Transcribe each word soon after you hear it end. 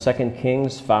2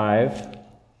 Kings 5,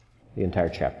 the entire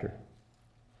chapter.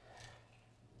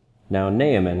 Now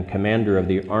Naaman, commander of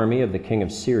the army of the king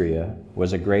of Syria,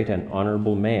 was a great and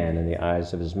honorable man in the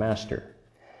eyes of his master,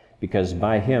 because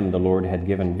by him the Lord had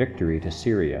given victory to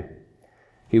Syria.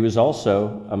 He was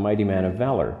also a mighty man of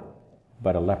valor,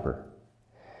 but a leper.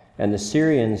 And the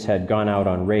Syrians had gone out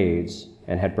on raids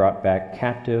and had brought back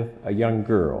captive a young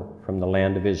girl from the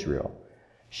land of Israel.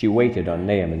 She waited on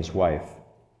Naaman's wife.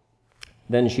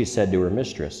 Then she said to her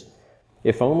mistress,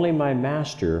 "If only my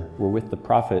master were with the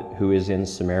prophet who is in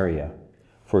Samaria,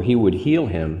 for he would heal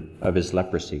him of his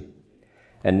leprosy."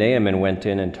 And Naaman went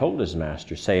in and told his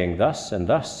master, saying, "Thus and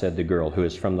thus said the girl who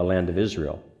is from the land of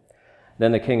Israel."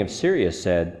 Then the king of Syria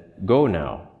said, "Go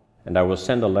now, and I will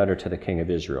send a letter to the king of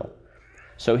Israel."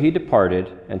 So he departed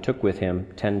and took with him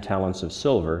 10 talents of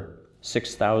silver,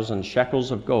 6,000 shekels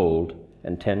of gold,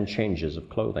 and 10 changes of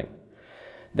clothing.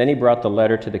 Then he brought the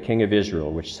letter to the king of Israel,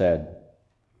 which said,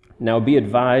 "Now be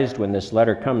advised when this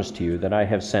letter comes to you that I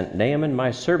have sent Naaman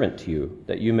my servant to you,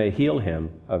 that you may heal him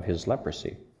of his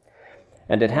leprosy."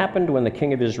 And it happened when the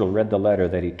king of Israel read the letter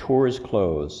that he tore his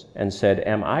clothes and said,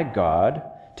 "Am I God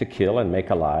to kill and make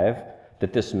alive,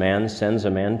 that this man sends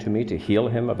a man to me to heal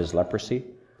him of his leprosy?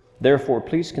 Therefore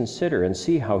please consider and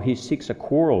see how he seeks a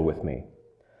quarrel with me."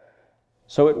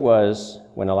 So it was,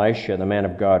 when Elisha, the man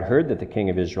of God, heard that the king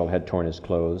of Israel had torn his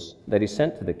clothes, that he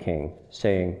sent to the king,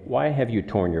 saying, "Why have you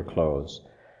torn your clothes?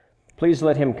 Please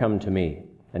let him come to me,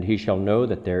 and he shall know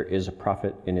that there is a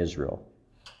prophet in Israel."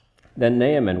 Then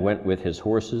Naaman went with his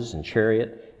horses and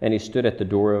chariot, and he stood at the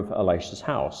door of Elisha's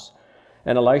house.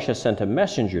 And Elisha sent a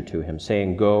messenger to him,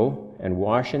 saying, "Go and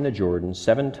wash in the Jordan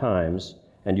 7 times,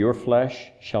 and your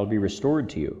flesh shall be restored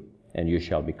to you, and you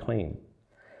shall be clean."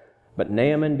 But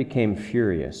Naaman became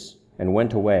furious and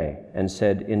went away and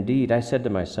said, "Indeed, I said to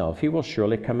myself, he will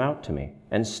surely come out to me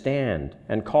and stand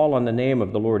and call on the name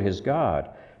of the Lord his God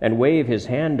and wave his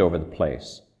hand over the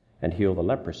place and heal the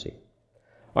leprosy.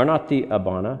 Are not the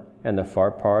Abana and the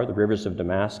Pharpar, the rivers of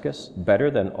Damascus, better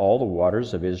than all the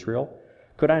waters of Israel?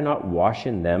 Could I not wash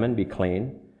in them and be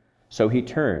clean?" So he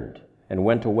turned and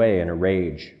went away in a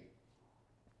rage.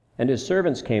 And his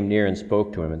servants came near and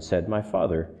spoke to him and said, "My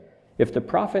father, if the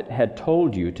prophet had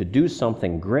told you to do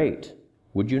something great,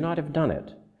 would you not have done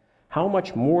it? How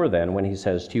much more then when he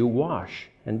says to you, 'Wash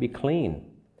and be clean'?"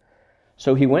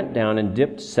 So he went down and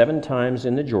dipped 7 times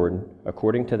in the Jordan,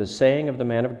 according to the saying of the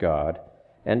man of God,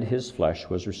 and his flesh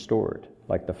was restored,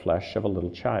 like the flesh of a little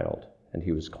child, and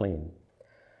he was clean.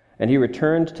 And he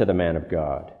returned to the man of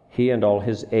God, he and all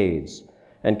his aides,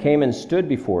 and came and stood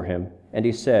before him, and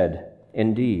he said,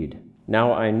 "Indeed,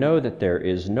 now I know that there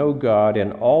is no God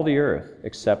in all the earth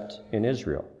except in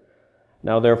Israel.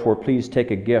 Now therefore please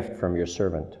take a gift from your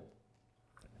servant."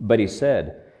 But he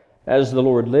said, "As the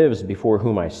Lord lives before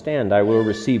whom I stand, I will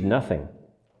receive nothing."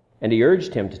 And he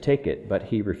urged him to take it, but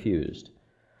he refused.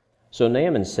 So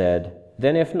Naaman said,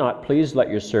 "Then if not, please let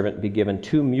your servant be given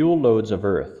 2 mule loads of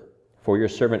earth, for your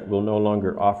servant will no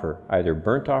longer offer either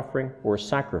burnt offering or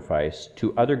sacrifice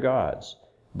to other gods,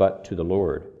 but to the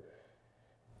Lord.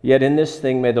 Yet in this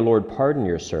thing may the Lord pardon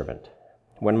your servant.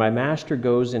 When my master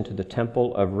goes into the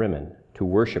temple of Rimmon to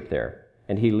worship there,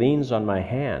 and he leans on my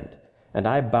hand, and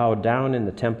I bow down in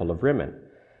the temple of Rimmon,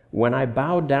 when I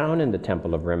bow down in the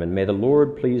temple of Rimmon, may the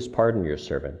Lord please pardon your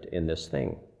servant in this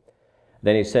thing."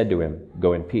 Then he said to him,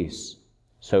 "Go in peace."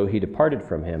 So he departed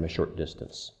from him a short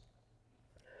distance.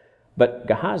 But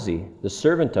Gehazi, the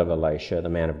servant of Elisha, the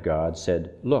man of God,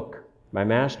 said, "Look, my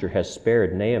master has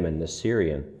spared Naaman the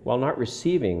Syrian, while not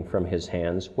receiving from his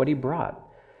hands what he brought.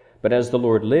 But as the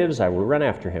Lord lives, I will run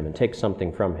after him and take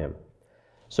something from him."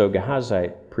 So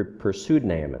Gehazi pursued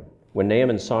Naaman. When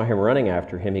Naaman saw him running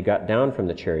after him, he got down from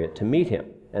the chariot to meet him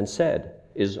and said,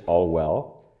 "Is all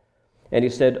well?" And he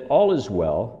said, "All is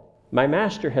well. My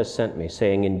master has sent me,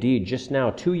 saying, 'Indeed, just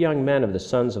now 2 young men of the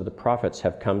sons of the prophets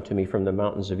have come to me from the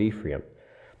mountains of Ephraim.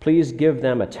 Please give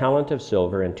them a talent of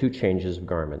silver and 2 changes of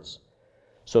garments.'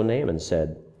 So Naaman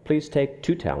said, 'Please take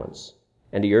 2 talents.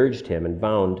 And he urged him and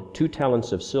bound 2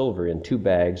 talents of silver in 2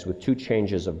 bags with 2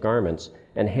 changes of garments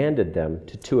and handed them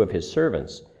to 2 of his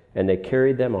servants, and they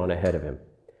carried them on ahead of him.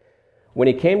 When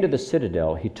he came to the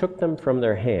citadel, he took them from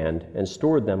their hand and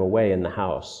stored them away in the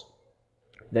house.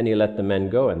 Then he let the men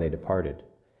go, and they departed.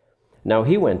 Now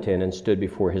he went in and stood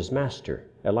before his master.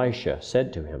 Elisha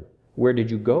said to him, 'Where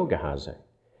did you go, Gehazi?'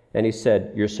 And he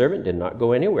said, 'Your servant did not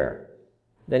go anywhere.'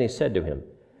 Then he said to him,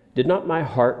 'Did not my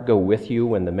heart go with you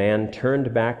when the man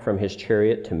turned back from his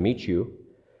chariot to meet you?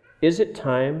 Is it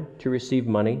time to receive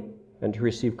money and to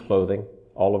receive clothing,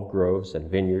 olive groves and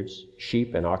vineyards,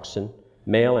 sheep and oxen,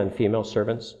 male and female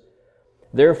servants?'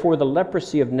 Therefore the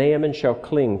leprosy of Naaman shall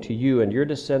cling to you and your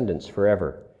descendants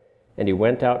forever. And he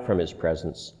went out from his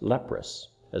presence, leprous,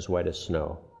 as white as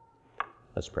snow.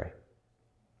 Let's pray.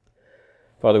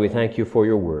 Father, we thank you for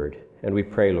your word, and we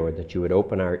pray, Lord, that you would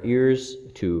open our ears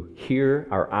to hear,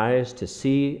 our eyes to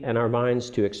see, and our minds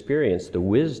to experience the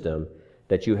wisdom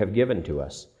that you have given to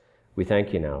us. We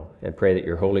thank you now and pray that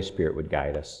your Holy Spirit would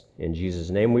guide us. In Jesus'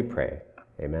 name we pray.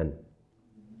 Amen.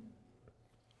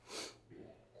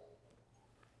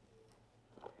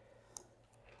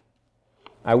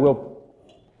 I will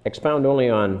expound only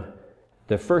on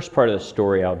the first part of the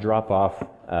story. I'll drop off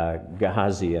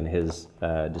Gehazi and his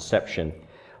deception,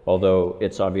 although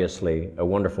it's obviously a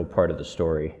wonderful part of the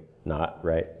story, not,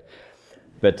 right?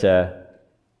 But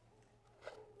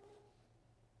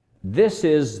this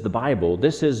is the Bible,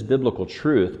 this is biblical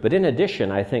truth, but in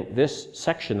addition, I think this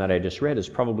section that I just read is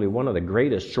probably one of the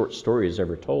greatest short stories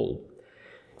ever told.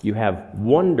 You have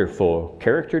wonderful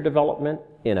character development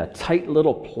in a tight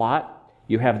little plot.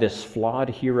 You have this flawed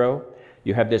hero.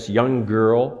 You have this young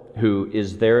girl who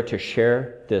is there to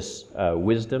share this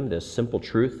wisdom, this simple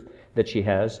truth that she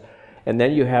has. And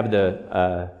then you have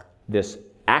this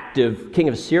active king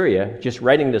of Syria just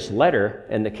writing this letter,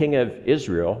 and the king of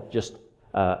Israel just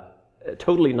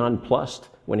totally nonplussed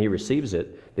when he receives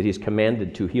it, that he's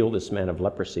commanded to heal this man of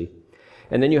leprosy.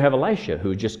 And then you have Elisha,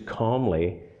 who just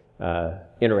calmly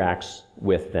interacts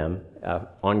with them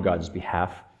on God's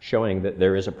behalf, showing that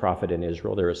there is a prophet in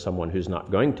Israel. There is someone who's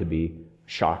not going to be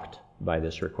shocked by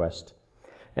this request.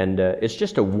 And it's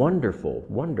just a wonderful,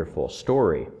 wonderful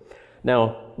story.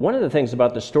 Now, one of the things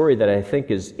about the story that I think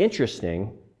is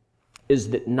interesting is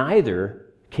that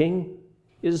neither king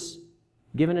is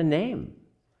given a name.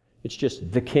 It's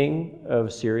just the king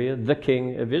of Syria, the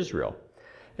king of Israel.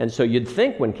 And so you'd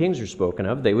think when kings are spoken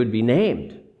of, they would be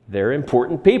named. They're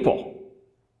important people.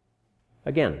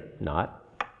 Again, not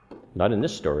in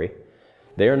this story.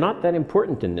 They are not that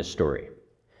important in this story.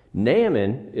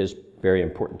 Naaman is very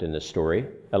important in this story.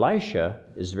 Elisha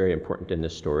is very important in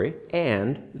this story.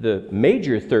 And the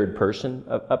major third person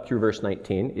up through verse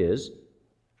 19 is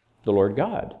the Lord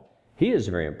God. He is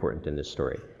very important in this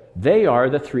story. They are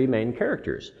the three main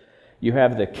characters. You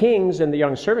have the kings and the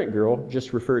young servant girl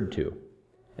just referred to.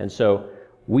 And so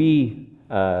we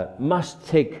must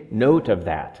take note of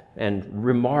that and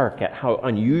remark at how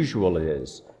unusual it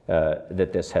is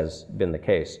that this has been the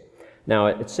case. Now,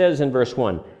 it says in verse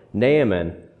 1,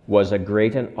 Naaman was a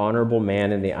great and honorable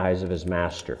man in the eyes of his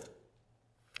master.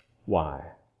 Why?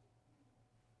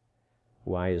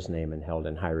 Why is Naaman held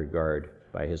in high regard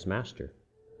by his master?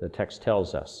 The text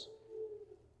tells us.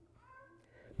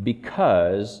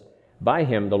 Because by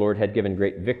him the Lord had given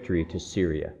great victory to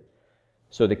Syria.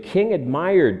 So the king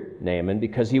admired Naaman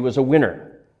because he was a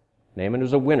winner. Naaman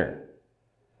was a winner.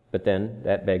 But then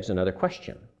that begs another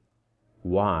question.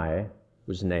 Why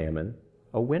was Naaman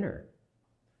a winner?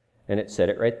 And it said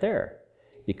it right there.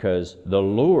 Because the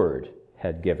Lord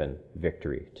had given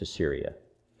victory to Syria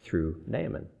through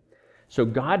Naaman. So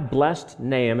God blessed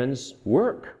Naaman's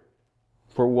work.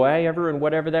 For whatever and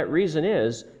whatever that reason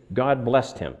is, God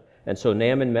blessed him. And so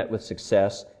Naaman met with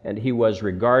success, and he was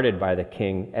regarded by the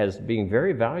king as being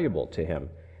very valuable to him.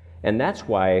 And that's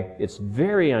why it's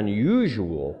very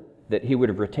unusual that he would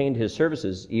have retained his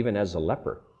services even as a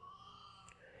leper.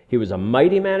 He was a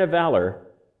mighty man of valor,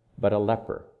 but a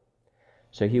leper.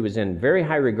 So he was in very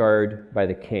high regard by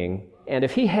the king. And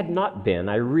if he had not been,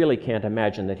 I really can't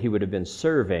imagine that he would have been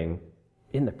serving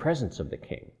in the presence of the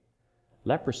king.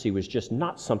 Leprosy was just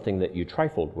not something that you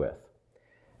trifled with.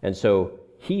 And so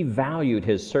he valued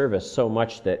his service so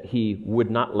much that he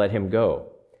would not let him go.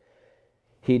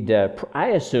 I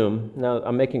assume, now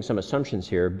I'm making some assumptions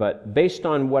here, but based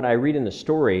on what I read in the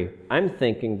story, I'm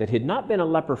thinking that he'd not been a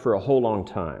leper for a whole long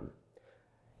time.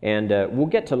 And we'll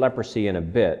get to leprosy in a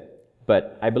bit,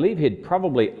 but I believe he'd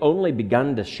probably only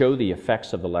begun to show the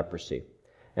effects of the leprosy.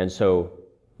 And so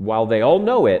while they all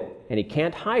know it, and he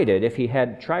can't hide it, if he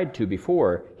had tried to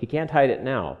before, he can't hide it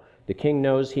now. The king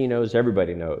knows, he knows,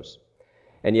 everybody knows.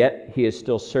 And yet, he is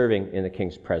still serving in the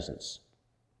king's presence.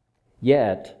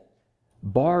 Yet,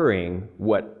 barring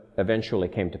what eventually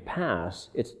came to pass,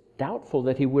 it's doubtful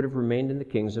that he would have remained in the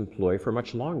king's employ for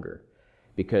much longer,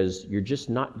 because you're just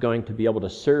not going to be able to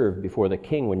serve before the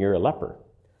king when you're a leper.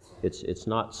 It's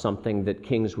not something that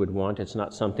kings would want. It's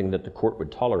not something that the court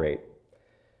would tolerate.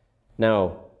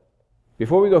 Now,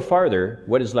 before we go farther,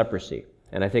 what is leprosy?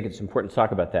 And I think it's important to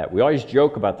talk about that. We always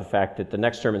joke about the fact that the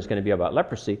next sermon is going to be about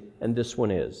leprosy, and this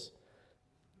one is.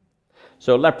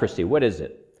 So leprosy, what is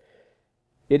it?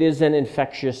 It is an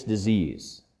infectious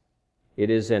disease. It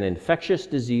is an infectious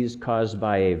disease caused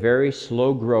by a very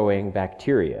slow-growing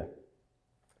bacteria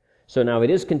So now it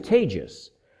is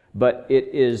contagious, but it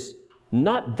is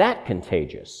not that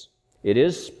contagious. It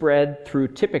is spread through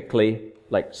typically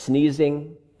like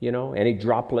sneezing, any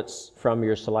droplets from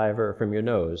your saliva or from your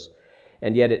nose.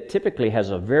 And yet it typically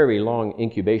has a very long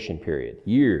incubation period,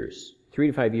 years, 3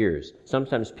 to 5 years.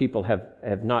 Sometimes people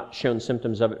have not shown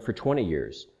symptoms of it for 20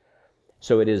 years.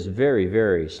 So it is very,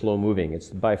 very slow moving. It's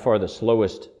by far the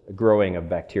slowest growing of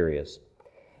bacteria.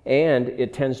 And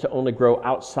it tends to only grow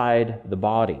outside the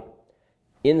body.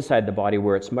 Inside the body,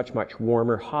 where it's much, much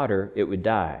warmer, hotter, it would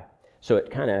die. So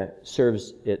it kind of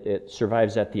it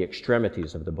survives at the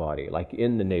extremities of the body, like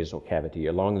in the nasal cavity,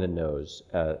 along the nose,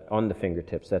 on the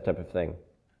fingertips, that type of thing.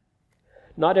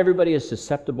 Not everybody is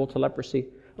susceptible to leprosy.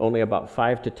 Only about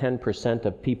 5 to 10%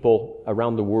 of people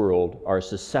around the world are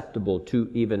susceptible to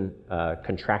even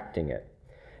contracting it.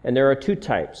 And there are 2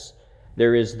 types.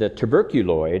 There is the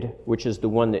tuberculoid, which is the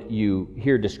one that you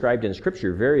hear described in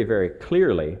Scripture very, very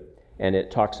clearly. And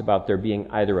it talks about there being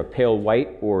either a pale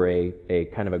white or a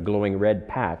kind of a glowing red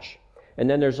patch. And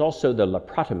then there's also the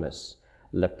lepromatous,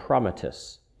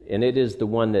 and it is the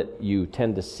one that you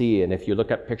tend to see, and if you look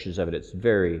up pictures of it, it's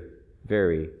very,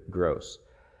 very gross.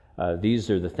 These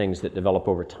are the things that develop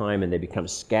over time, and they become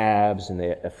scabs, and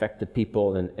they affect the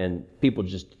people, and people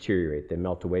just deteriorate. They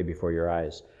melt away before your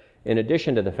eyes. In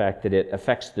addition to the fact that it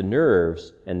affects the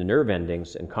nerves and the nerve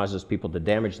endings and causes people to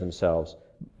damage themselves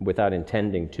without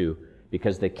intending to,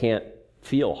 because they can't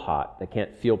feel hot, they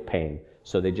can't feel pain,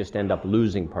 so they just end up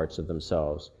losing parts of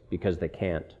themselves because they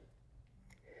can't.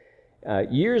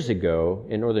 Years ago,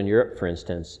 in Northern Europe, for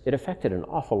instance, it affected an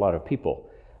awful lot of people.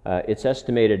 It's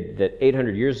estimated that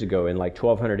 800 years ago, in like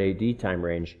 1200 AD time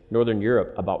range, Northern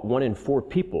Europe, about 1 in 4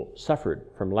 people suffered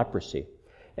from leprosy.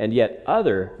 And yet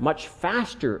other, much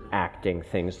faster acting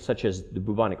things, such as the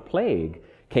bubonic plague,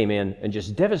 came in and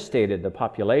just devastated the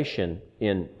population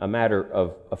in a matter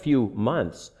of a few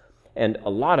months. And a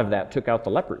lot of that took out the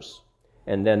lepers.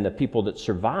 And then the people that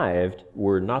survived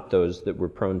were not those that were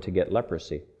prone to get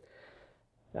leprosy.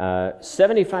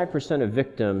 75% of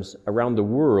victims around the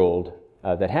world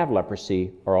that have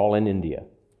leprosy are all in India.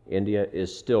 India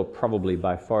is still probably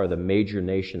by far the major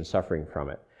nation suffering from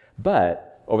it.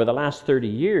 But over the last 30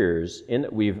 years, in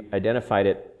that we've identified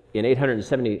it in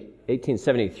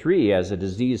 1873 as a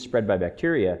disease spread by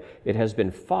bacteria, it has been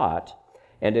fought,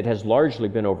 and it has largely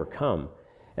been overcome.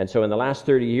 And so in the last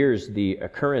 30 years, the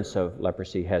occurrence of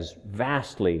leprosy has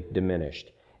vastly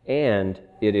diminished, and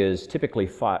it is typically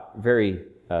fought very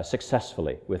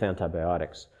successfully with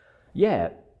antibiotics.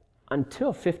 Yet,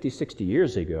 until 50, 60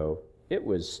 years ago, it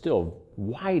was still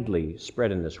widely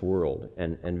spread in this world,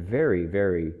 and very,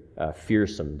 very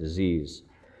fearsome disease.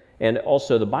 And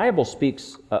also the Bible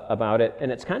speaks about it,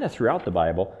 and it's kind of throughout the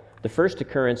Bible. The first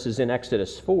occurrence is in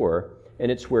Exodus 4,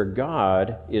 and it's where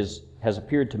God has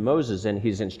appeared to Moses, and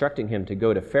he's instructing him to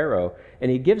go to Pharaoh,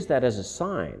 and he gives that as a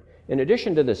sign. In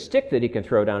addition to the stick that he can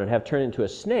throw down and have turn into a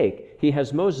snake, he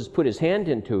has Moses put his hand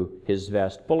into his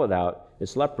vest, pull it out,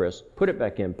 it's leprous, put it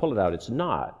back in, pull it out, it's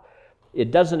not. It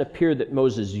doesn't appear that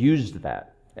Moses used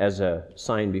that as a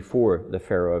sign before the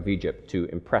Pharaoh of Egypt to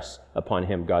impress upon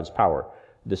him God's power.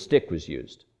 The stick was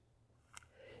used.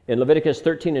 In Leviticus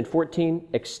 13 and 14,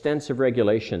 extensive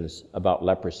regulations about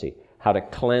leprosy, how to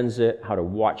cleanse it, how to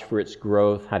watch for its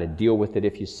growth, how to deal with it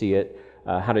if you see it,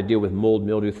 how to deal with mold,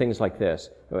 mildew, things like this.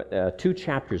 2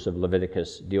 chapters of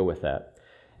Leviticus deal with that.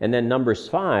 And then Numbers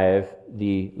 5,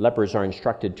 the lepers are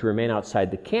instructed to remain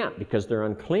outside the camp because they're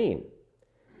unclean.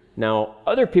 Now,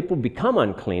 other people become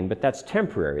unclean, but that's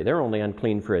temporary. They're only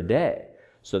unclean for a day.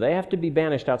 So they have to be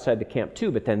banished outside the camp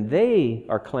too, but then they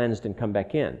are cleansed and come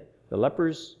back in. The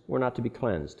lepers were not to be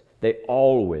cleansed. They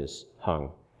always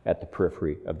hung at the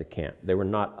periphery of the camp. They were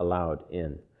not allowed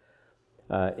in.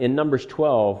 In Numbers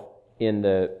 12, in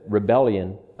the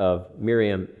rebellion of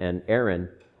Miriam and Aaron,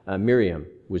 Miriam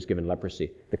was given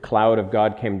leprosy. The cloud of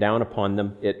God came down upon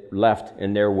them. It left,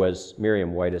 and there was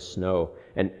Miriam white as snow.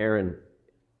 And Aaron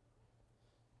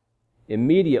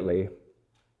immediately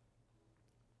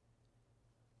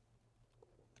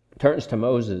turns to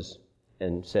Moses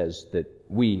and says that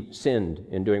we sinned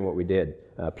in doing what we did.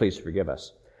 Please forgive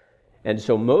us. And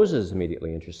so Moses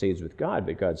immediately intercedes with God,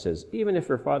 but God says, even if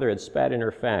her father had spat in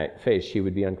her face, she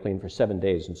would be unclean for 7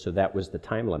 days. And so that was the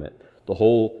time limit. The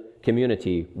whole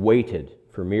community waited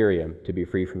for Miriam to be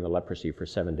free from the leprosy for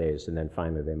 7 days, and then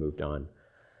finally they moved on.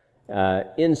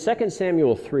 In 2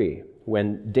 Samuel 3,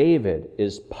 when David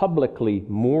is publicly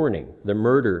mourning the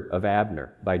murder of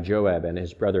Abner by Joab and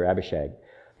his brother Abishag,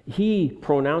 he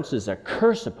pronounces a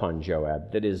curse upon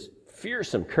Joab that is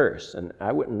fearsome curse, and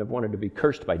I wouldn't have wanted to be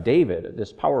cursed by David,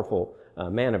 this powerful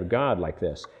man of God like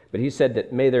this. But he said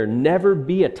that may there never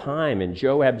be a time in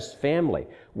Joab's family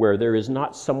where there is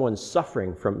not someone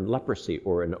suffering from leprosy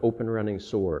or an open running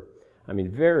sore. I mean,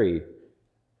 very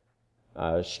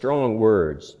strong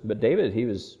words. But David, he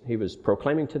was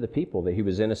proclaiming to the people that he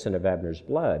was innocent of Abner's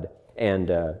blood. And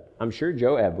I'm sure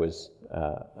Joab was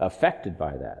affected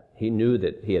by that. He knew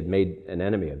that he had made an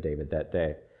enemy of David that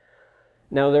day.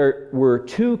 Now, there were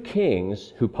two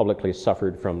kings who publicly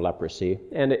suffered from leprosy,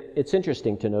 and it's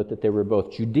interesting to note that they were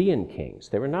both Judean kings.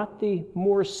 They were not the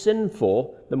more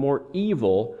sinful, the more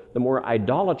evil, the more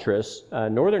idolatrous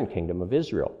northern kingdom of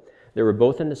Israel. They were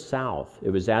both in the south.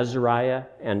 It was Azariah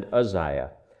and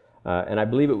Uzziah, and I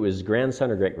believe it was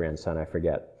grandson or great-grandson, I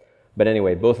forget. But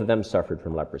anyway, both of them suffered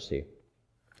from leprosy.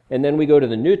 And then we go to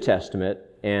the New Testament,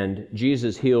 and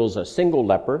Jesus heals a single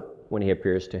leper when he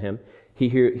appears to him. He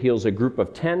heals a group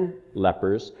of 10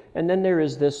 lepers, and then there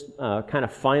is this kind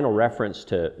of final reference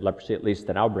to leprosy, at least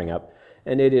that I'll bring up,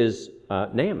 and it is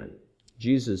Naaman.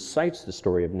 Jesus cites the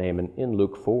story of Naaman in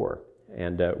Luke 4,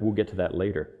 and we'll get to that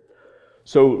later.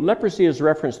 So leprosy is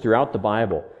referenced throughout the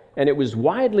Bible, and it was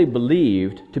widely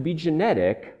believed to be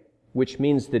genetic, which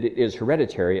means that it is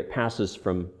hereditary. It passes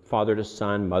from father to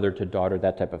son, mother to daughter,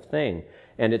 that type of thing.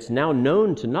 And it's now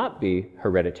known to not be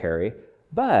hereditary,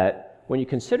 but when you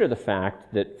consider the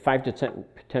fact that 5 to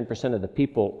 10% of the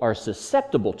people are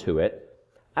susceptible to it,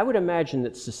 I would imagine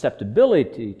that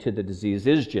susceptibility to the disease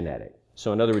is genetic.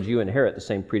 So in other words, you inherit the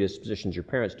same predispositions your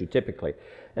parents do typically.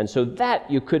 And so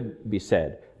that you could be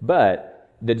said. But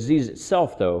the disease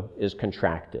itself, though, is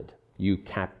contracted. You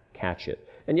catch it.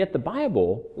 And yet the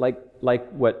Bible,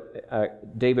 like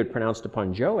what David pronounced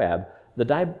upon Joab,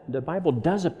 the Bible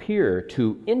does appear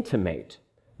to intimate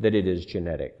that it is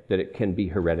genetic, that it can be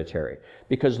hereditary.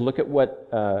 Because look at what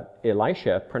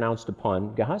Elisha pronounced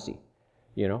upon Gehazi.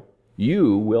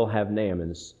 You will have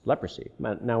Naaman's leprosy.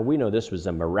 Now, we know this was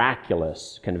a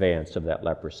miraculous conveyance of that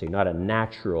leprosy, not a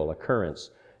natural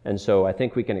occurrence. And so I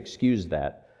think we can excuse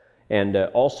that. And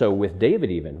also with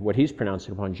David even, what he's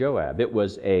pronouncing upon Joab, it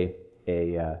was a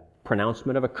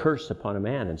pronouncement of a curse upon a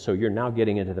man. And so you're now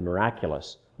getting into the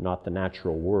miraculous, not the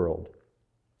natural world.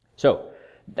 So,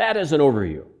 that is an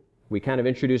overview. We kind of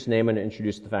introduced Naaman,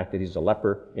 introduced the fact that he's a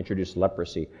leper, introduced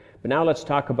leprosy. But now let's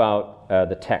talk about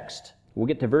the text. We'll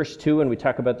get to verse 2 and we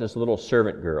talk about this little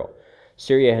servant girl.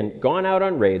 Syria had gone out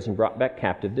on raids and brought back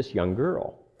captive this young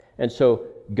girl. And so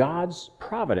God's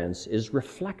providence is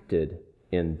reflected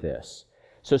in this.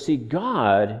 So see,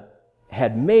 God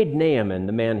had made Naaman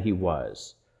the man he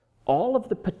was. All of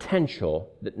the potential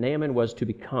that Naaman was to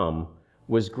become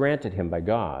was granted him by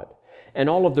God. And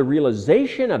all of the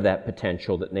realization of that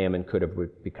potential that Naaman could have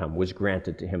become was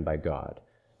granted to him by God.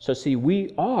 So see,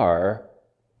 we are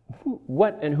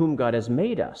what and whom God has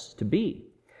made us to be.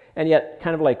 And yet,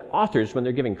 kind of like authors, when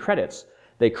they're giving credits,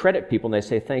 they credit people and they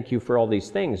say, thank you for all these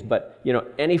things, but,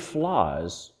 any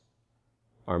flaws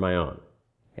are my own.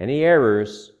 Any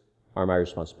errors are my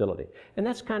responsibility. And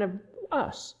that's kind of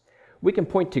us. We can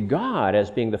point to God as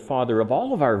being the father of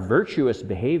all of our virtuous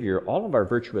behavior, all of our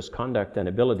virtuous conduct and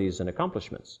abilities and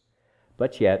accomplishments.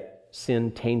 But yet,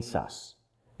 sin taints us.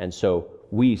 And so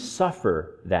we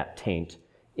suffer that taint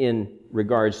in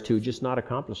regards to just not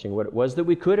accomplishing what it was that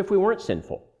we could if we weren't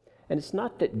sinful. And it's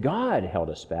not that God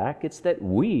held us back, it's that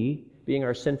we, being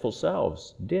our sinful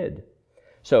selves, did.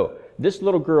 So this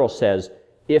little girl says,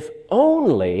 if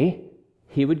only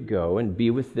he would go and be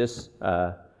with this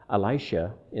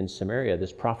Elisha in Samaria,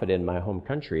 this prophet in my home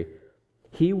country,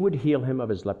 he would heal him of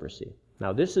his leprosy.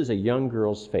 Now, this is a young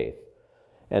girl's faith.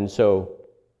 And so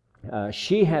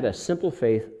she had a simple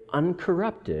faith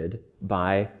uncorrupted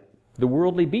by the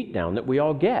worldly beatdown that we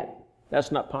all get.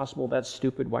 That's not possible. That's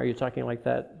stupid. Why are you talking like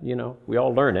that? We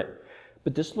all learn it.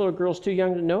 But this little girl's too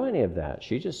young to know any of that.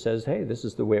 She just says, hey, this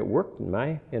is the way it worked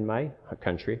in my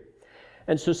country.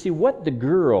 And so see, what the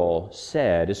girl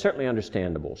said is certainly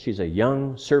understandable. She's a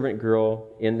young servant girl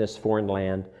in this foreign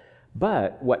land.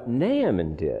 But what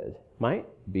Naaman did might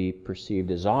be perceived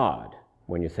as odd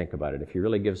when you think about it, if you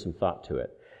really give some thought to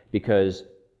it. Because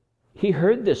he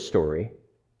heard this story,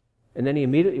 and then he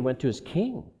immediately went to his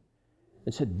king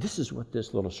and said, this is what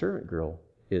this little servant girl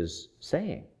is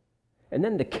saying. And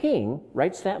then the king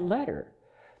writes that letter.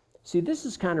 See, this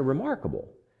is kind of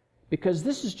remarkable. Because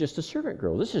this is just a servant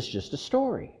girl. This is just a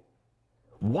story.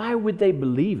 Why would they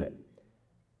believe it?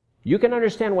 You can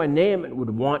understand why Naaman would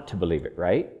want to believe it,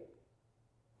 right?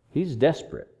 He's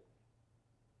desperate.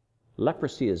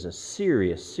 Leprosy is a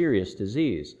serious, serious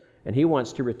disease. And he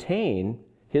wants to retain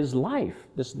his life,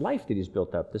 this life that he's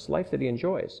built up, this life that he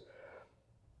enjoys.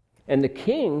 And the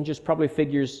king just probably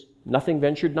figures nothing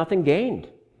ventured, nothing gained.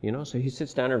 So he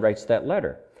sits down and writes that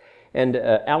letter. And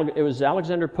it was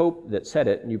Alexander Pope that said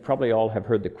it, and you probably all have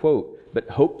heard the quote, but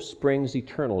hope springs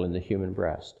eternal in the human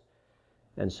breast.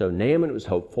 And so Naaman was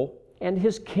hopeful, and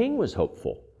his king was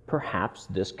hopeful. Perhaps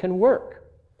this can work.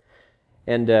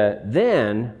 And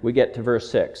then we get to verse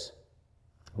 6,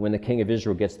 when the king of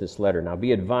Israel gets this letter. Now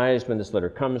be advised when this letter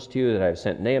comes to you that I have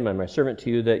sent Naaman, my servant, to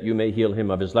you, that you may heal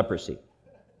him of his leprosy.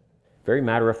 Very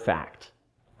matter of fact.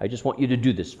 I just want you to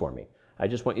do this for me. I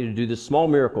just want you to do this small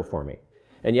miracle for me.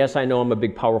 And yes, I know I'm a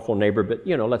big, powerful neighbor, but,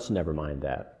 let's never mind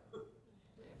that.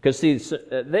 Because, see,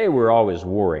 they were always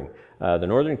warring. The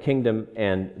northern kingdom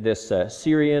and this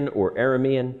Syrian or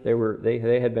Aramean,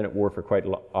 they had been at war for quite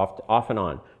off and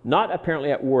on. Not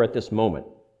apparently at war at this moment.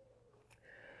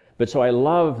 But so I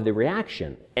love the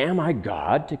reaction. Am I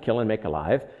God to kill and make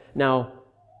alive? Now,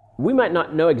 we might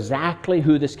not know exactly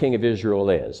who this king of Israel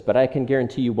is, but I can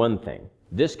guarantee you one thing.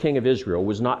 This king of Israel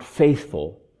was not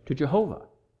faithful to Jehovah,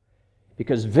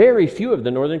 because very few of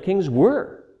the northern kings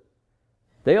were.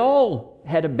 They all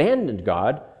had abandoned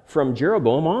God from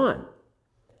Jeroboam on.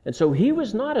 And so he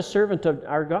was not a servant of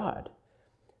our God.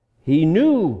 He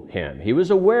knew him. He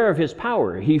was aware of his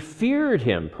power. He feared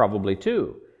him probably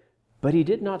too, but he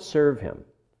did not serve him.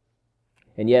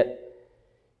 And yet,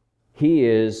 he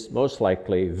is most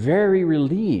likely very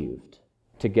relieved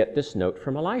to get this note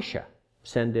from Elisha.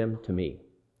 Send him to me.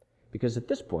 Because at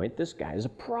this point, this guy is a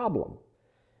problem.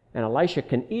 And Elisha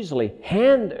can easily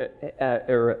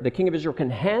the king of Israel can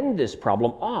hand this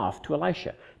problem off to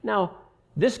Elisha. Now,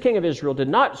 this king of Israel did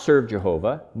not serve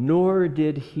Jehovah, nor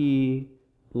did he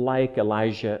like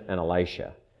Elijah and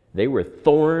Elisha. They were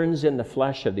thorns in the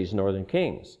flesh of these northern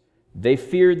kings. They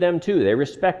feared them too. They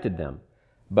respected them.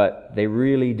 But they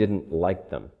really didn't like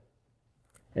them.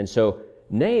 And so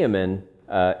Naaman,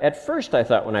 at first I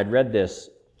thought when I'd read this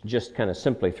just kind of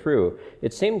simply through,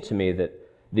 it seemed to me that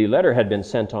the letter had been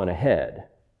sent on ahead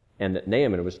and that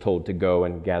Naaman was told to go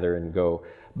and gather and go.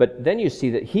 But then you see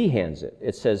that he hands it.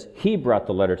 It says he brought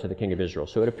the letter to the king of Israel.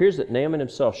 So it appears that Naaman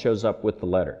himself shows up with the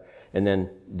letter. And then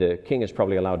the king is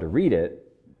probably allowed to read it.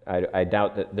 I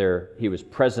doubt that he was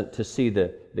present to see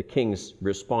the king's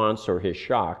response or his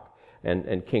shock.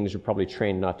 And kings are probably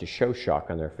trained not to show shock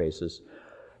on their faces.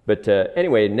 But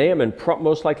anyway, Naaman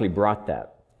most likely brought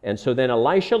that. And so then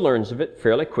Elisha learns of it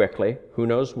fairly quickly. Who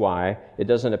knows why? It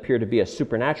doesn't appear to be a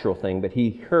supernatural thing, but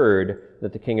he heard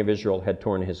that the king of Israel had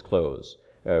torn his clothes.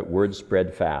 Word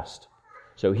spread fast.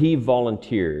 So he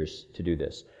volunteers to do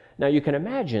this. Now you can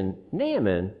imagine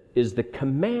Naaman is the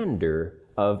commander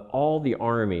of all the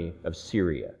army of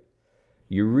Syria.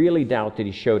 You really doubt that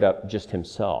he showed up just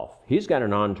himself. He's got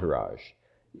an entourage.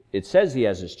 It says he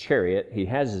has his chariot, he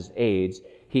has his aides,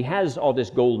 he has all this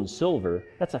gold and silver.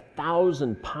 That's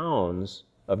 1,000 pounds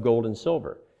of gold and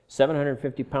silver.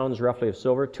 750 pounds roughly of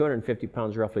silver, 250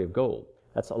 pounds roughly of gold.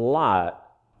 That's a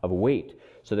lot of weight.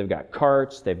 So they've got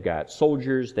carts, they've got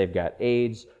soldiers, they've got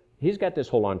aides. He's got this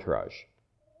whole entourage.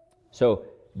 So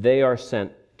they are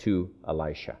sent to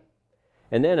Elisha.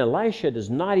 And then Elisha does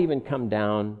not even come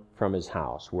down from his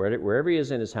house. Wherever he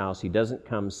is in his house, he doesn't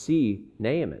come see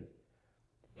Naaman.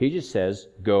 He just says,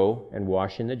 go and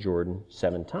wash in the Jordan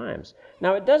 7 times.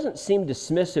 Now, it doesn't seem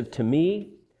dismissive to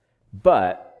me,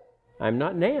 but I'm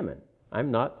not Naaman.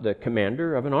 I'm not the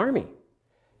commander of an army.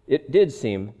 It did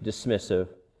seem dismissive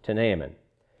to Naaman.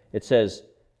 It says,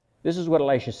 this is what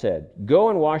Elisha said, go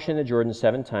and wash in the Jordan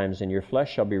 7 times, and your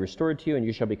flesh shall be restored to you, and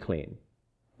you shall be clean.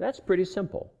 That's pretty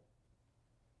simple.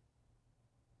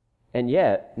 And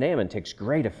yet, Naaman takes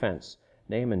great offense.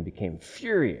 Naaman became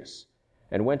furious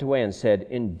and went away and said,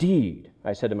 indeed,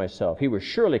 I said to myself, he will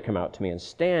surely come out to me and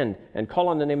stand and call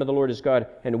on the name of the Lord his God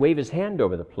and wave his hand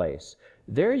over the place.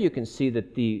 There you can see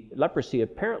that the leprosy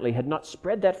apparently had not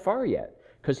spread that far yet,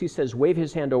 because he says wave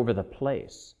his hand over the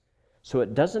place. So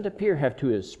it doesn't appear to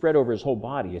have spread over his whole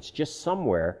body. It's just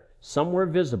somewhere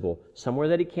visible, somewhere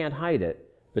that he can't hide it,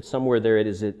 but somewhere there it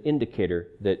is an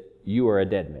indicator that you are a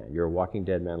dead man. You're a walking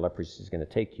dead man. Leprosy is going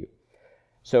to take you.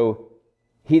 So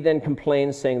he then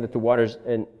complains, saying that the waters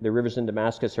and the rivers in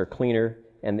Damascus are cleaner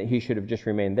and that he should have just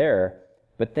remained there.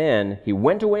 But then he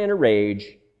went away in a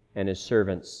rage, and his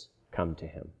servants come to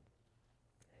him.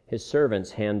 His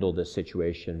servants handled this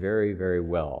situation very, very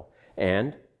well.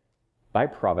 And by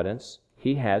providence,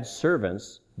 he had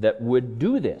servants that would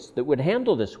do this, that would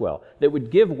handle this well, that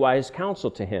would give wise counsel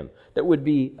to him, that would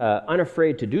be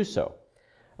unafraid to do so.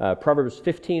 Proverbs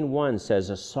 15:1 says,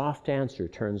 a soft answer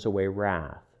turns away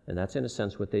wrath. And that's in a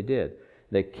sense what they did.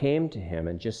 They came to him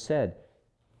and just said,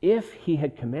 if he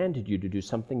had commanded you to do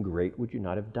something great, would you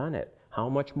not have done it? How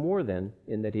much more then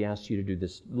in that he asked you to do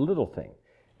this little thing?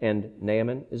 And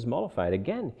Naaman is mollified.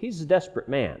 Again, he's a desperate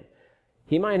man.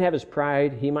 He might have his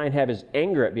pride, he might have his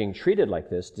anger at being treated like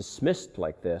this, dismissed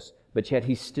like this, but yet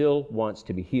he still wants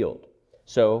to be healed.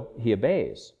 So he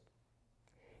obeys.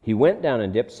 He went down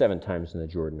and dipped 7 times in the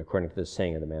Jordan, according to the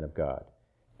saying of the man of God.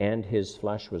 And his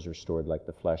flesh was restored like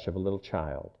the flesh of a little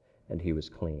child, and he was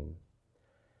clean.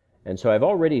 And so I've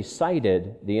already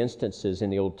cited the instances in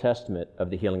the Old Testament of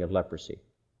the healing of leprosy.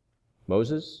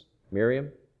 Moses,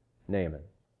 Miriam, Naaman.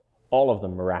 All of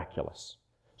them miraculous.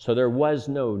 So there was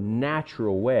no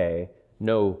natural way,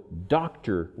 no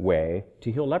doctor way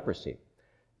to heal leprosy.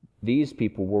 These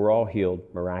people were all healed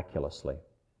miraculously.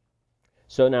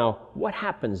 So now, what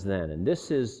happens then? And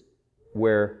this is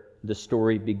where the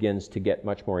story begins to get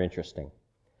much more interesting.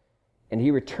 And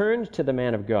he returned to the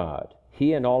man of God,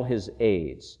 he and all his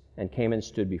aides, and came and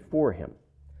stood before him.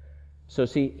 So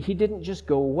see, he didn't just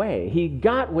go away. He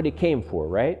got what he came for,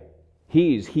 right?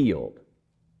 He's healed.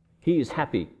 He's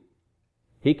happy.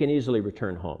 He can easily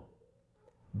return home.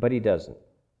 But he doesn't.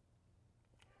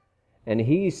 And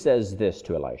he says this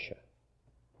to Elisha,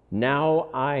 "Now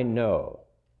I know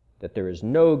that there is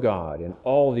no God in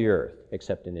all the earth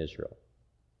except in Israel."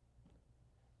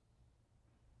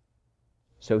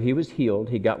 So he was healed,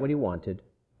 he got what he wanted,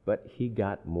 but he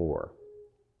got more.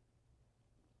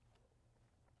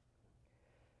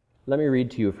 Let me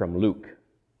read to you from Luke.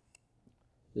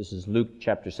 This is Luke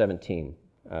chapter 17,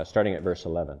 starting at verse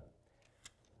 11.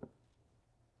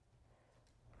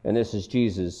 And this is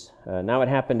Jesus. "Now it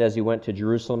happened as he went to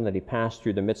Jerusalem that he passed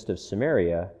through the midst of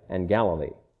Samaria and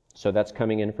Galilee." So that's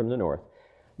coming in from the north.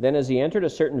 "Then as he entered a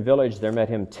certain village, there met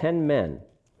him 10 men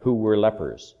who were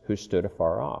lepers, who stood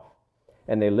afar off.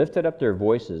 And they lifted up their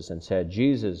voices and said,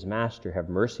 'Jesus, Master, have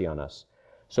mercy on us.'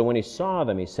 So when he saw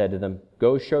them, he said to them,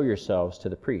 'Go show yourselves to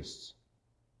the priests.'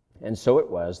 And so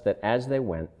it was that as they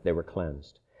went, they were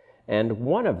cleansed. And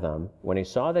one of them, when he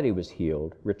saw that he was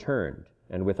healed, returned,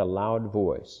 and with a loud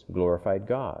voice glorified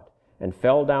God, and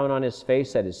fell down on his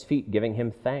face at his feet, giving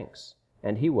him thanks.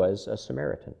 And he was a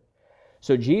Samaritan.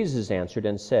 So Jesus answered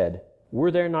and said,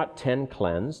 'Were there not 10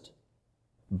 cleansed?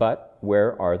 But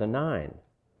where are the 9?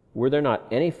 Were there not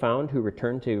any found who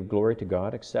returned to give glory to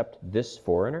God except this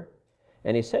foreigner?'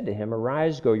 And he said to him,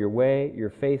 'Arise, go your way, your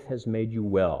faith has made you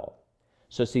well.'"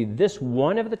 So see, this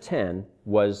one of the 10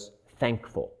 was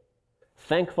thankful.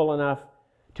 Thankful enough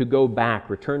to go back,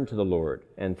 return to the Lord,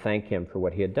 and thank him for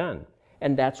what he had done.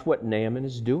 And that's what Naaman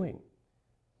is doing.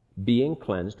 Being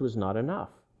cleansed was not enough.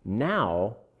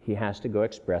 Now he has to go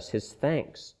express his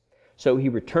thanks. So he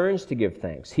returns to give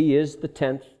thanks. He is the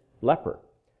 10th leper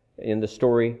in the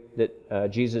story that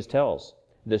Jesus tells,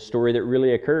 the story that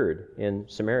really occurred in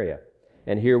Samaria.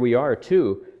 And here we are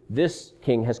too. This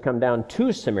king has come down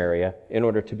to Samaria in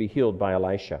order to be healed by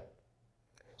Elisha.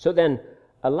 So then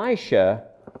Elisha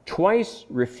twice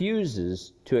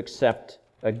refuses to accept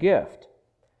a gift.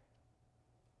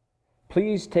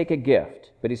 "Please take a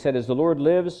gift." But he said, "As the Lord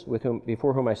lives,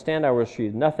 before whom I stand, I will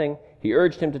receive nothing." He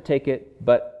urged him to take it,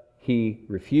 but he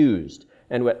refused.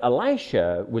 And what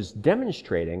Elisha was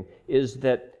demonstrating is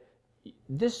that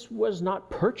this was not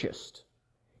purchased.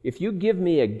 If you give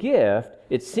me a gift,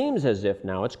 it seems as if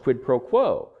now it's quid pro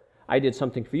quo. I did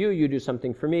something for you, you do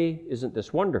something for me. Isn't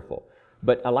this wonderful?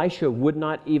 But Elisha would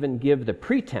not even give the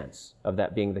pretense of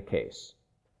that being the case.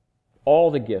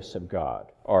 All the gifts of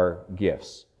God are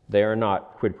gifts. They are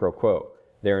not quid pro quo.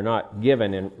 They are not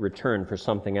given in return for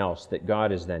something else that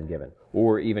God is then given,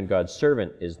 or even God's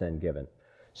servant is then given.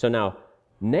 So now,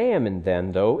 Naaman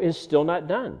then, though, is still not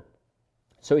done.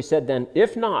 So he said then,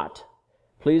 "If not,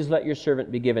 please let your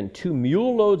servant be given 2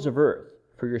 mule loads of earth,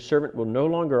 for your servant will no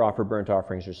longer offer burnt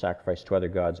offerings or sacrifice to other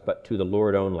gods, but to the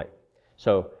Lord only."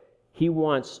 So he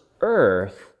wants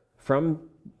earth from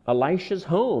Elisha's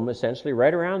home, essentially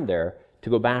right around there, to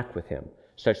go back with him,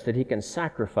 such that he can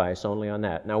sacrifice only on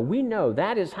that. Now we know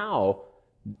that is how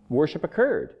worship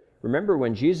occurred. Remember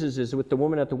when Jesus is with the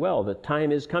woman at the well, the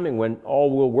time is coming when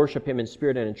all will worship him in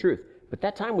spirit and in truth. But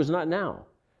that time was not now.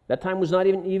 That time was not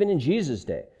even in Jesus'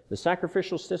 day. The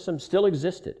sacrificial system still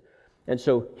existed. And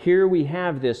so here we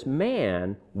have this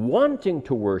man wanting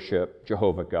to worship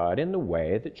Jehovah God in the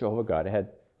way that Jehovah God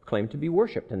had claimed to be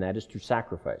worshipped, and that is through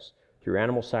sacrifice, through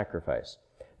animal sacrifice.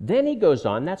 Then he goes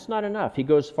on, that's not enough. He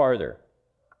goes farther.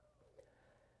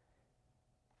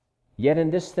 "Yet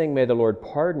in this thing may the Lord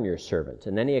pardon your servant."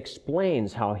 And then he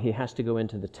explains how he has to go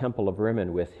into the temple of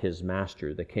Rimmon with his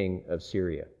master, the king of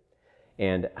Syria,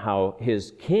 and how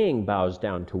his king bows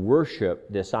down to worship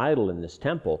this idol in this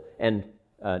temple, and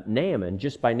Naaman,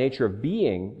 just by nature of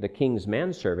being the king's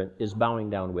manservant, is bowing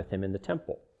down with him in the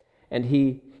temple. And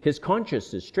his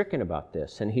conscience is stricken about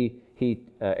this, and he he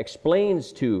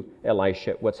explains to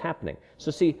Elisha what's happening. So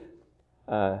see,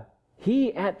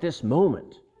 he at this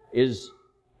moment is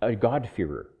a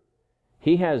God-fearer.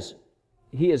 He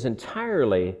is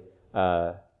entirely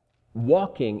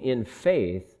walking in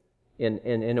faith,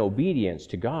 in obedience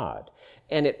to God.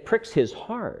 And it pricks his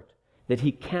heart that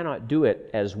he cannot do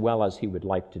it as well as he would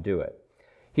like to do it.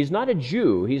 He's not a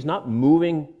Jew. He's not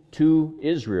moving to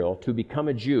Israel to become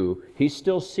a Jew. He's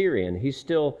still Syrian. He's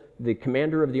still the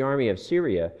commander of the army of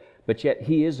Syria, but yet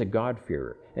he is a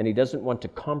God-fearer, and he doesn't want to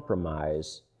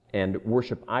compromise and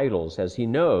worship idols, as he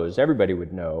knows, everybody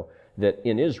would know, that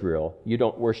in Israel you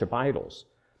don't worship idols.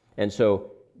 And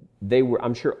so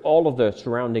I'm sure all of the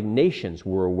surrounding nations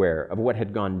were aware of what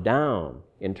had gone down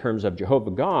in terms of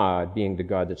Jehovah God being the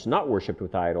God that's not worshipped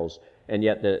with idols, and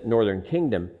yet the northern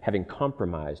kingdom having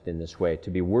compromised in this way to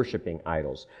be worshiping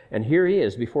idols. And here he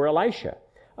is before Elijah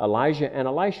and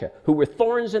Elisha, who were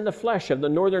thorns in the flesh of the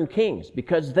northern kings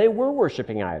because they were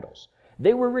worshiping idols.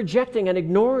 They were rejecting and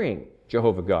ignoring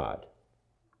Jehovah God.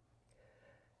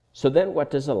 So then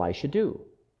what does Elisha do?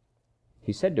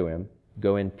 He said to him,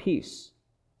 "Go in peace."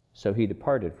 So he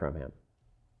departed from him.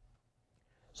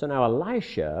 So now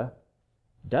Elisha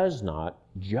does not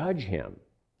judge him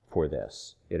for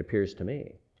this, it appears to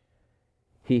me.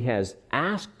 He has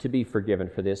asked to be forgiven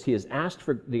for this. He has asked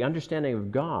for the understanding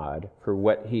of God for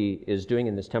what he is doing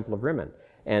in this temple of Rimmon.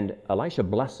 And Elisha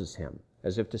blesses him,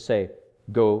 as if to say,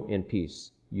 "Go in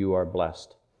peace. You are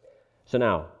blessed." So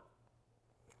now,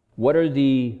 what are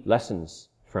the lessons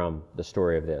from the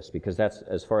story of this? Because that's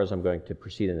as far as I'm going to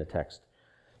proceed in the text.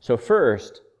 So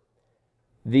first,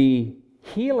 the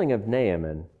healing of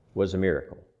Naaman was a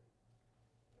miracle.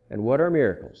 And what are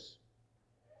miracles?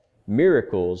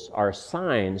 Miracles are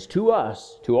signs to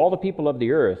us, to all the people of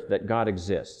the earth, that God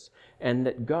exists and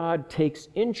that God takes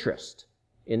interest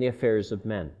in the affairs of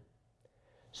men.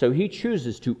 So he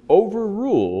chooses to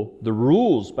overrule the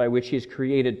rules by which he is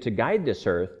created to guide this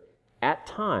earth at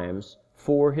times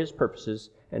for his purposes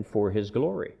and for his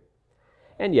glory.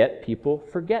 And yet people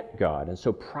forget God, and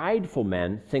so prideful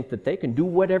men think that they can do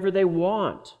whatever they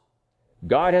want.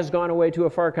 God has gone away to a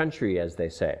far country, as they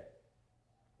say.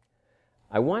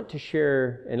 I want to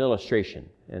share an illustration,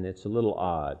 and it's a little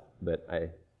odd, but I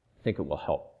think it will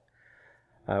help.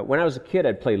 When I was a kid,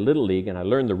 I'd play Little League, and I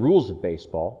learned the rules of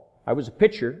baseball. I was a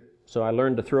pitcher, so I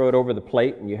learned to throw it over the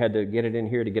plate, and you had to get it in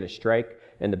here to get a strike,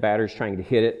 and the batter's trying to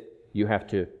hit it. You have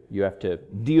to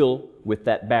deal with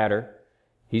that batter.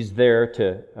 He's there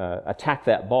to attack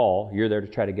that ball. You're there to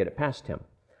try to get it past him.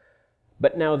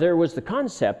 But now there was the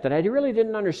concept that I really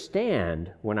didn't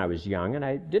understand when I was young, and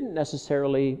I didn't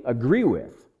necessarily agree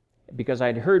with, because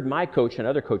I'd heard my coach and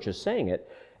other coaches saying it,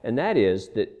 and that is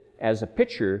that as a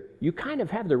pitcher, you kind of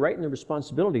have the right and the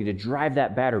responsibility to drive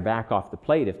that batter back off the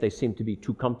plate if they seem to be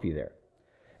too comfy there.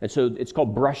 And so it's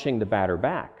called brushing the batter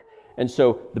back. And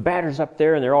so the batter's up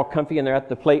there, and they're all comfy, and they're at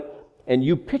the plate, and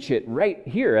you pitch it right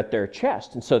here at their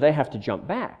chest, and so they have to jump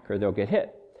back, or they'll get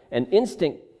hit. And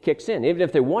instinct kicks in. Even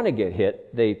if they want to get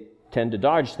hit, they tend to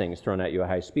dodge things thrown at you at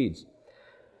high speeds.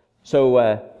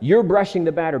 So you're brushing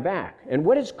the batter back. And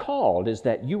what it's called is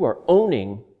that you are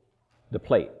owning the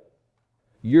plate.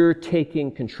 You're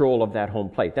taking control of that home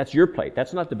plate. That's your plate.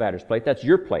 That's not the batter's plate. That's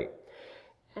your plate.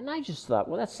 And I just thought,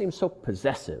 well, that seems so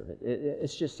possessive.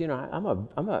 It's just,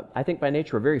 I think by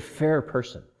nature a very fair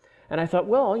person. And I thought,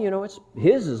 well, it's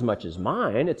his as much as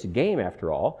mine. It's a game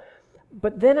after all.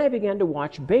 But then I began to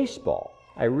watch baseball.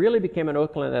 I really became an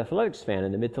Oakland Athletics fan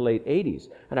in the mid to late 80s,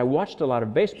 and I watched a lot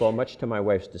of baseball, much to my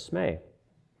wife's dismay.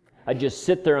 I'd just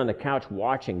sit there on the couch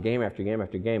watching game after game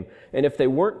after game, and if they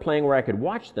weren't playing where I could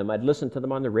watch them, I'd listen to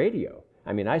them on the radio.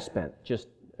 I mean, I spent just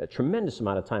a tremendous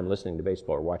amount of time listening to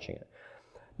baseball or watching it.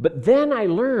 But then I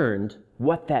learned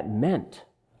what that meant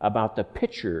about the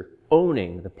pitcher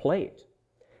owning the plate.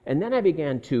 And then I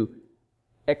began to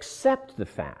accept the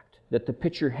fact that the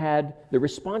pitcher had the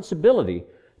responsibility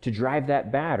to drive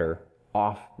that batter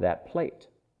off that plate.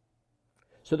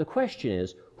 So the question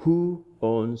is, who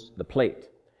owns the plate?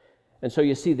 And so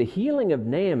you see, the healing of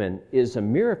Naaman is a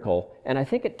miracle, and I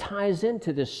think it ties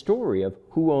into this story of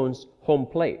who owns home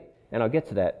plate. And I'll get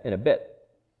to that in a bit.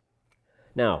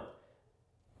 Now,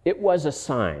 it was a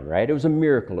sign, right? It was a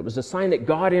miracle. It was a sign that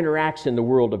God interacts in the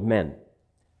world of men.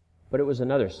 But it was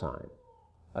another sign,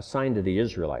 a sign to the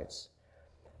Israelites.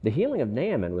 The healing of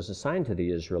Naaman was a sign to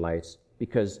the Israelites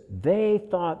because they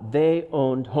thought they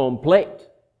owned home plate.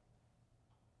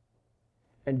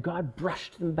 And God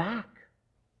brushed them back.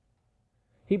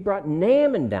 He brought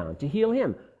Naaman down to heal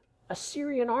him, a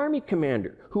Syrian army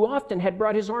commander who often had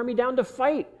brought his army down to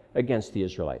fight against the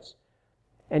Israelites.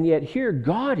 And yet here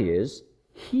God is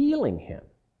healing him.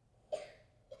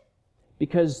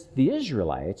 Because the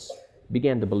Israelites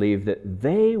began to believe that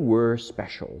they were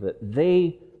special, that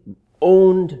they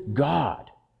owned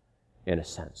God, in a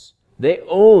sense. They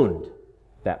owned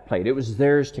that plate. It was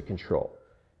theirs to control.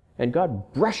 And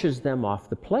God brushes them off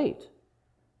the plate.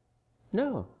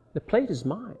 No, the plate is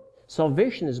mine.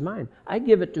 Salvation is mine. I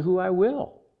give it to who I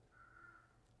will.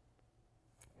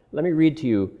 Let me read to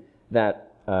you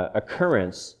that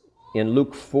occurrence in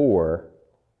Luke 4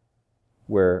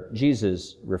 where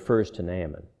Jesus refers to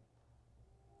Naaman.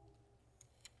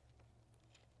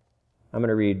 I'm going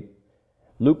to read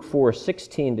Luke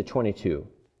 4:16 to 22.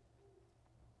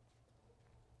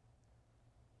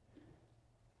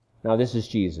 Now this is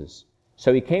Jesus.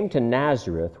 So he came to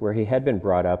Nazareth, where he had been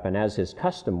brought up, and as his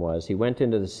custom was, he went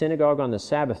into the synagogue on the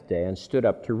Sabbath day and stood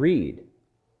up to read.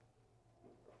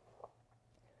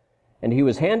 And he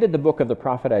was handed the book of the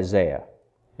prophet Isaiah.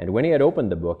 And when he had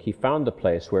opened the book, he found the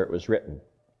place where it was written,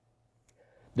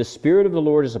 "The Spirit of the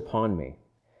Lord is upon me,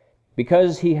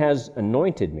 because he has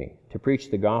anointed me to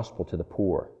preach the gospel to the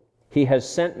poor. He has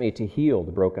sent me to heal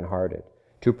the brokenhearted,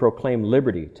 to proclaim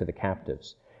liberty to the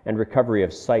captives, and recovery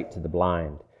of sight to the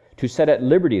blind, to set at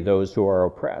liberty those who are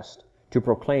oppressed, to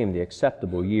proclaim the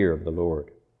acceptable year of the Lord."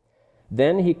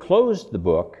 Then he closed the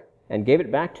book and gave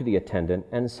it back to the attendant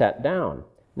and sat down.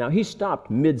 Now he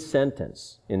stopped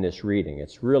mid-sentence in this reading.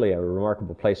 It's really a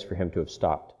remarkable place for him to have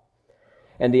stopped.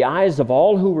 And the eyes of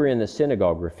all who were in the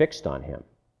synagogue were fixed on him.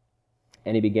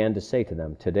 And he began to say to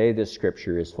them, "Today this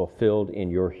scripture is fulfilled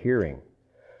in your hearing."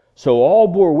 So all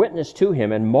bore witness to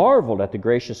him and marveled at the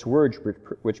gracious words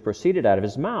which proceeded out of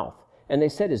his mouth. And they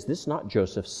said, "Is this not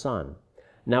Joseph's son?"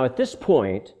 Now at this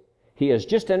point, he has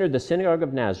just entered the synagogue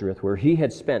of Nazareth, where he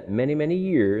had spent many, many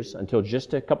years, until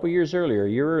just a couple years earlier,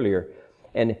 a year earlier.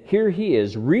 And here he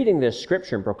is reading this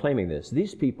scripture and proclaiming this.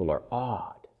 These people are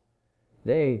awed.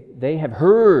 They have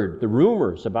heard the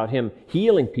rumors about him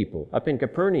healing people up in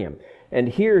Capernaum. And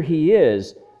here he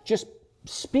is just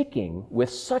speaking with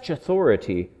such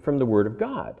authority from the Word of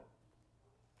God.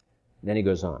 Then he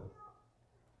goes on.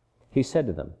 He said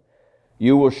to them,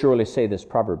 "You will surely say this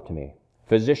proverb to me,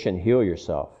 'Physician, heal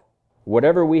yourself.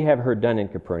 Whatever we have heard done in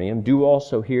Capernaum, do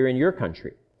also here in your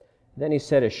country.' Then he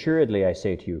said, 'Assuredly, I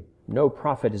say to you, no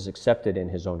prophet is accepted in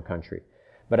his own country.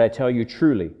 But I tell you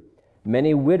truly,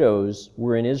 many widows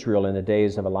were in Israel in the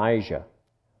days of Elijah,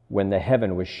 when the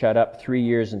heaven was shut up 3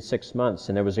 years and 6 months,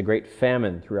 and there was a great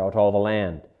famine throughout all the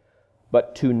land.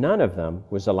 But to none of them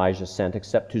was Elijah sent,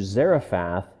 except to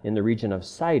Zarephath in the region of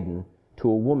Sidon, to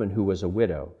a woman who was a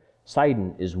widow."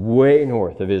 Sidon is way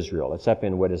north of Israel. It's up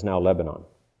in what is now Lebanon.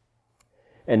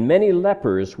 "And many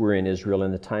lepers were in Israel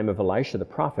in the time of Elisha the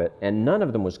prophet, and none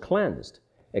of them was cleansed,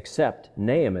 except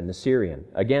Naaman the Syrian."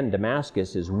 Again,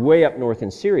 Damascus is way up north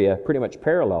in Syria, pretty much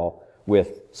parallel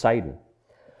with Sidon.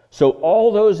 So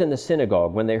all those in the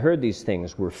synagogue, when they heard these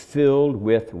things, were filled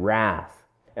with wrath,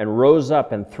 and rose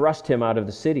up and thrust him out of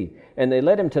the city. And they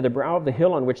led him to the brow of the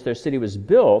hill on which their city was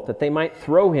built, that they might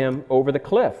throw him over the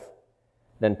cliff.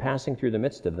 Then passing through the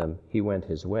midst of them, he went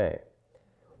his way.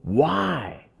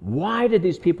 Why? Why did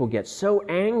these people get so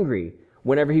angry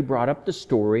whenever he brought up the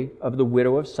story of the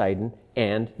widow of Sidon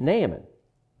and Naaman,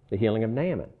 the healing of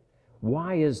Naaman?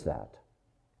 Why is that?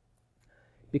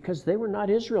 Because they were not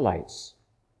Israelites.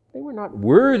 They were not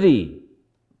worthy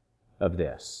of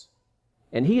this.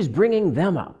 And he's bringing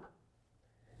them up.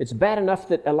 It's bad enough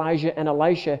that Elijah and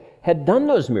Elisha had done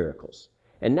those miracles.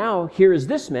 And now here is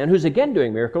this man who's again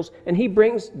doing miracles, and he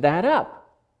brings that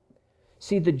up.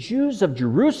 See, the Jews of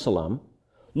Jerusalem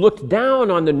looked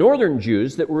down on the northern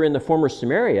Jews that were in the former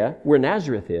Samaria, where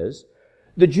Nazareth is.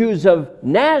 The Jews of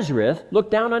Nazareth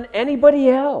looked down on anybody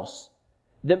else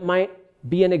that might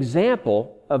be an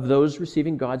example of those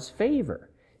receiving God's favor.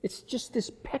 It's just this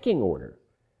pecking order.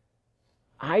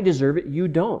 I deserve it, you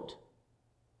don't.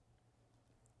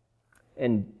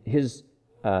 And his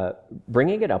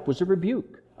bringing it up was a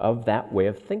rebuke of that way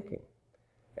of thinking.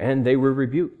 And they were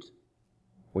rebuked.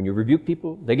 When you rebuke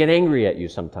people, they get angry at you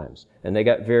sometimes. And they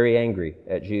got very angry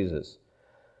at Jesus.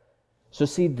 So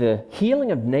see, the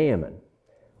healing of Naaman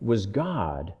was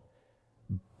God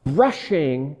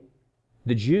brushing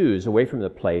the Jews away from the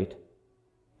plate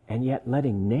and yet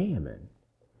letting Naaman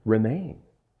remain.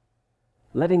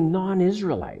 Letting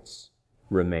non-Israelites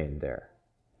remain there.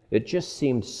 It just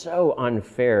seemed so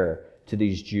unfair to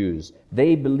these Jews.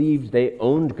 They believed they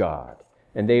owned God,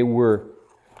 and they were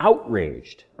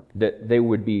outraged that they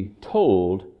would be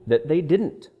told that they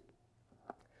didn't.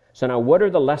 So now, what are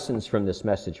the lessons from this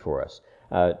message for us?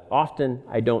 Often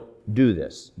I don't do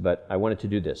this, but I wanted to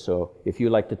do this. So if you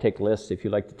like to take lists, if you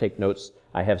like to take notes,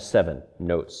 I have 7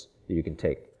 notes that you can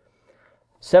take.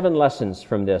 7 lessons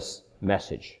from this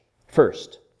message.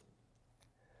 First,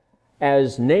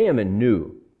 as Naaman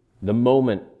knew, the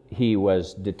moment he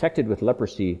was detected with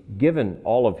leprosy, given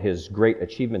all of his great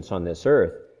achievements on this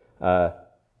earth,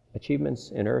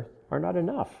 achievements in earth are not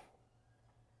enough.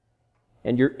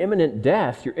 And your imminent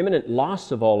death, your imminent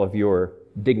loss of all of your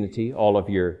dignity, all of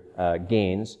your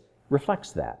gains,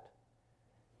 reflects that.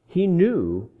 He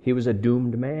knew he was a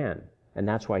doomed man, and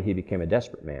that's why he became a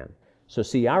desperate man. So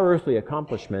see, our earthly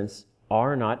accomplishments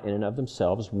are not in and of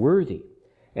themselves worthy.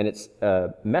 And it's a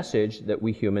message that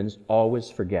we humans always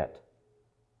forget.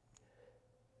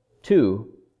 2,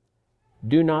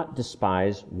 do not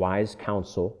despise wise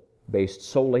counsel based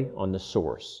solely on the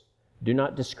source. Do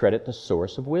not discredit the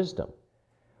source of wisdom.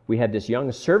 We had this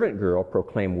young servant girl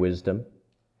proclaim wisdom,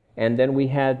 and then we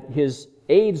had his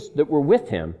aides that were with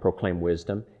him proclaim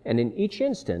wisdom, and in each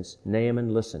instance,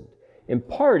 Naaman listened. In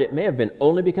part, it may have been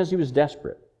only because he was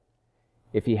desperate.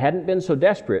 If he hadn't been so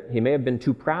desperate, he may have been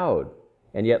too proud,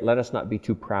 and yet let us not be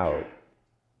too proud.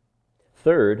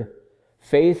 3rd,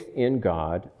 faith in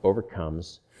God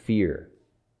overcomes fear.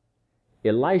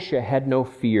 Elisha had no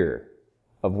fear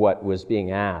of what was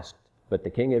being asked, but the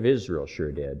king of Israel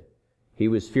sure did. He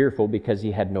was fearful because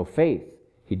he had no faith.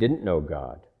 He didn't know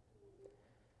God.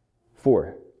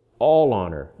 4, all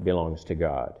honor belongs to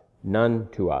God, none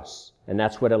to us. And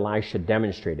that's what Elisha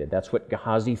demonstrated. That's what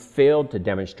Gehazi failed to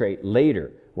demonstrate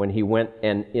later when he went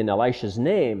and in Elisha's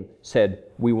name said,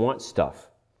 we want stuff.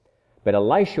 But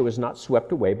Elisha was not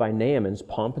swept away by Naaman's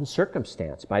pomp and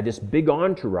circumstance, by this big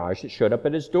entourage that showed up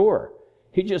at his door.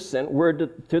 He just sent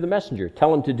word to the messenger,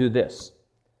 tell him to do this.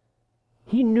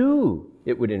 He knew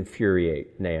it would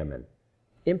infuriate Naaman.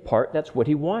 In part, that's what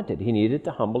he wanted. He needed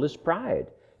to humble his pride,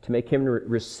 to make him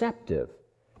receptive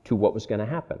to what was going to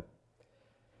happen.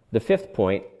 The 5th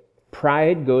point,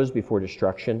 pride goes before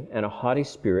destruction and a haughty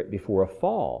spirit before a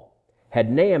fall.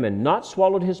 Had Naaman not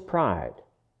swallowed his pride,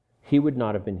 he would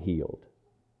not have been healed.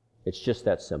 It's just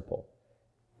that simple.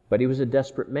 But he was a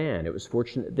desperate man. It was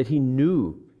fortunate that he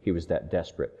knew he was that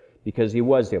desperate because he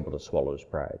was able to swallow his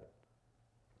pride.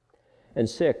 And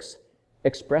 6,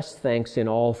 express thanks in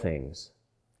all things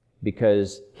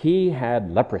because he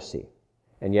had leprosy,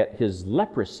 and yet his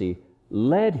leprosy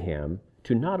led him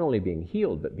to not only being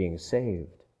healed, but being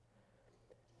saved.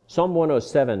 Psalm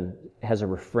 107 has a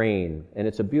refrain, and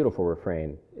it's a beautiful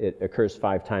refrain. It occurs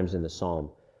 5 times in the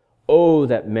psalm. Oh,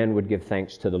 that men would give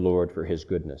thanks to the Lord for his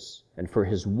goodness and for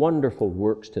his wonderful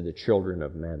works to the children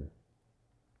of men.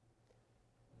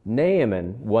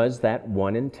 Naaman was that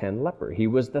 1 in 10 leper. He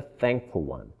was the thankful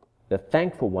one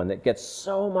that gets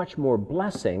so much more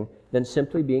blessing than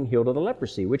simply being healed of the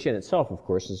leprosy, which in itself, of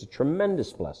course, is a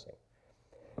tremendous blessing.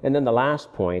 And then the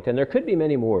last point, and there could be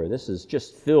many more. This is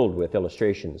just filled with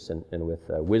illustrations and with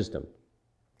wisdom.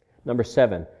 Number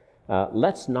 7,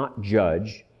 let's not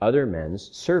judge other men's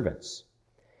servants.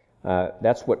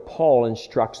 That's what Paul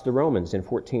instructs the Romans in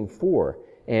 14:4.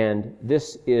 And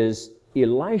this is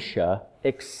Elisha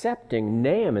accepting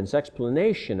Naaman's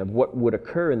explanation of what would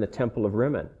occur in the temple of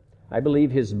Rimmon. I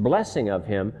believe his blessing of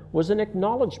him was an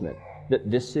acknowledgement that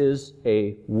this is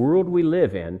a world we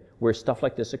live in where stuff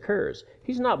like this occurs.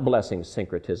 He's not blessing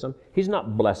syncretism. He's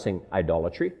not blessing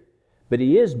idolatry. But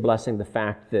he is blessing the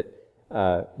fact that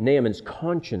Naaman's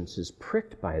conscience is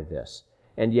pricked by this,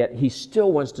 and yet he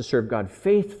still wants to serve God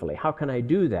faithfully. How can I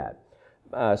do that?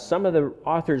 Some of the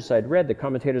authors I'd read, the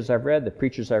commentators I've read, the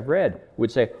preachers I've read,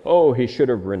 would say, oh, he should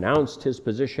have renounced his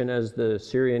position as the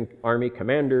Syrian army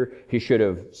commander. He should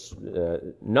have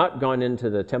not gone into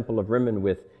the temple of Rimmon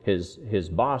with his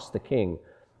boss, the king.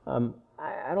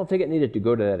 I don't think it needed to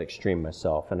go to that extreme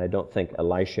myself, and I don't think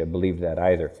Elisha believed that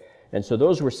either. And so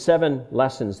those were 7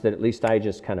 lessons that at least I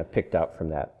just kind of picked out from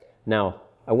that. Now,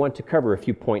 I want to cover a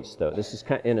few points, though. This is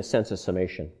kind of, in a sense, a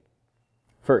summation.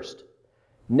 First,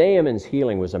 Naaman's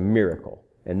healing was a miracle,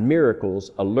 and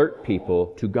miracles alert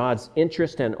people to God's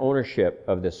interest and ownership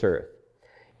of this earth.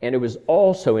 And it was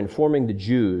also informing the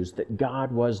Jews that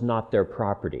God was not their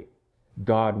property.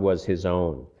 God was his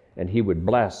own, and he would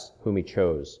bless whom he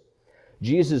chose.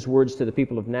 Jesus' words to the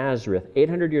people of Nazareth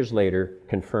 800 years later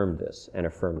confirmed this and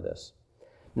affirmed this.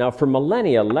 Now, for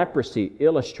millennia, leprosy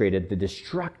illustrated the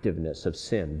destructiveness of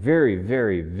sin very,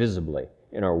 very visibly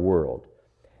in our world.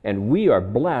 And we are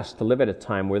blessed to live at a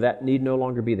time where that need no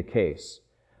longer be the case.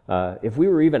 If we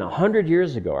were even 100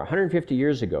 years ago or 150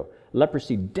 years ago,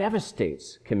 leprosy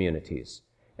devastates communities.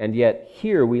 And yet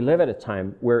here we live at a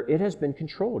time where it has been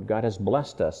controlled. God has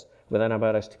blessed us with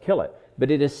antibiotics to kill it. But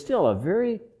it is still a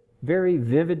very, very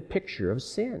vivid picture of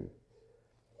sin.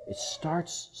 It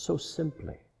starts so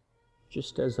simply,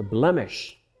 just as a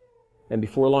blemish. And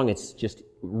before long, it's just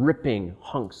ripping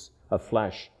hunks of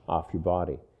flesh off your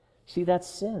body. See, that's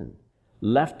sin.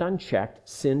 Left unchecked,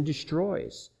 sin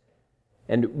destroys.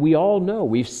 And we all know,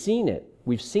 we've seen it.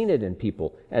 We've seen it in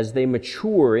people. As they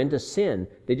mature into sin,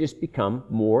 they just become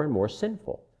more and more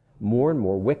sinful, more and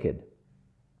more wicked.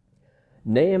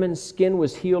 Naaman's skin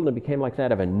was healed and became like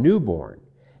that of a newborn.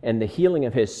 And the healing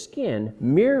of his skin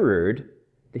mirrored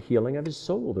the healing of his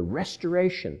soul, the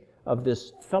restoration of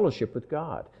this fellowship with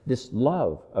God, this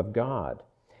love of God.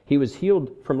 He was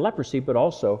healed from leprosy, but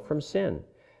also from sin.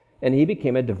 And he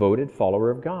became a devoted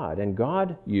follower of God. And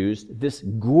God used this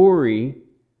gory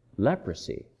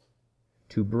leprosy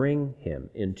to bring him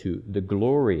into the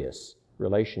glorious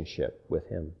relationship with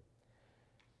him.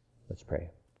 Let's pray.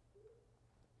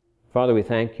 Father, we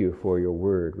thank you for your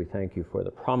word. We thank you for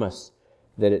the promise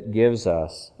that it gives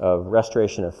us of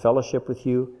restoration of fellowship with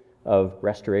you, of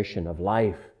restoration of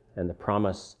life, and the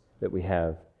promise that we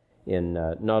have in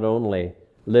not only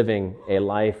living a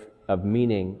life of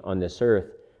meaning on this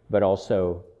earth, but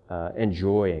also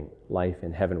enjoying life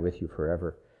in heaven with you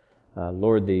forever.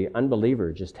 Lord, the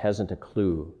unbeliever just hasn't a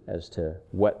clue as to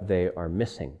what they are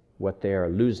missing, what they are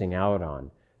losing out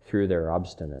on through their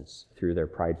obstinance, through their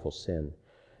prideful sin.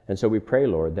 And so we pray,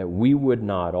 Lord, that we would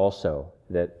not also,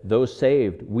 that those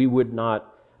saved, we would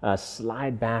not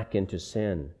slide back into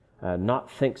sin,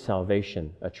 not think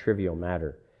salvation a trivial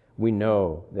matter. We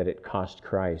know that it cost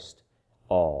Christ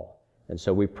all. And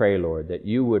so we pray, Lord, that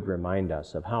you would remind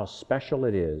us of how special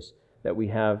it is that we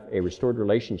have a restored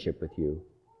relationship with you.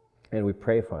 And we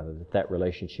pray, Father, that that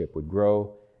relationship would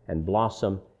grow and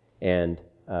blossom and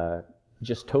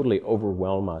just totally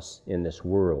overwhelm us in this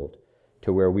world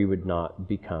to where we would not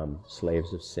become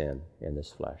slaves of sin in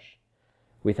this flesh.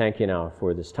 We thank you now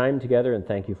for this time together and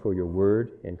thank you for your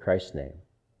word in Christ's name.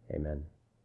 Amen.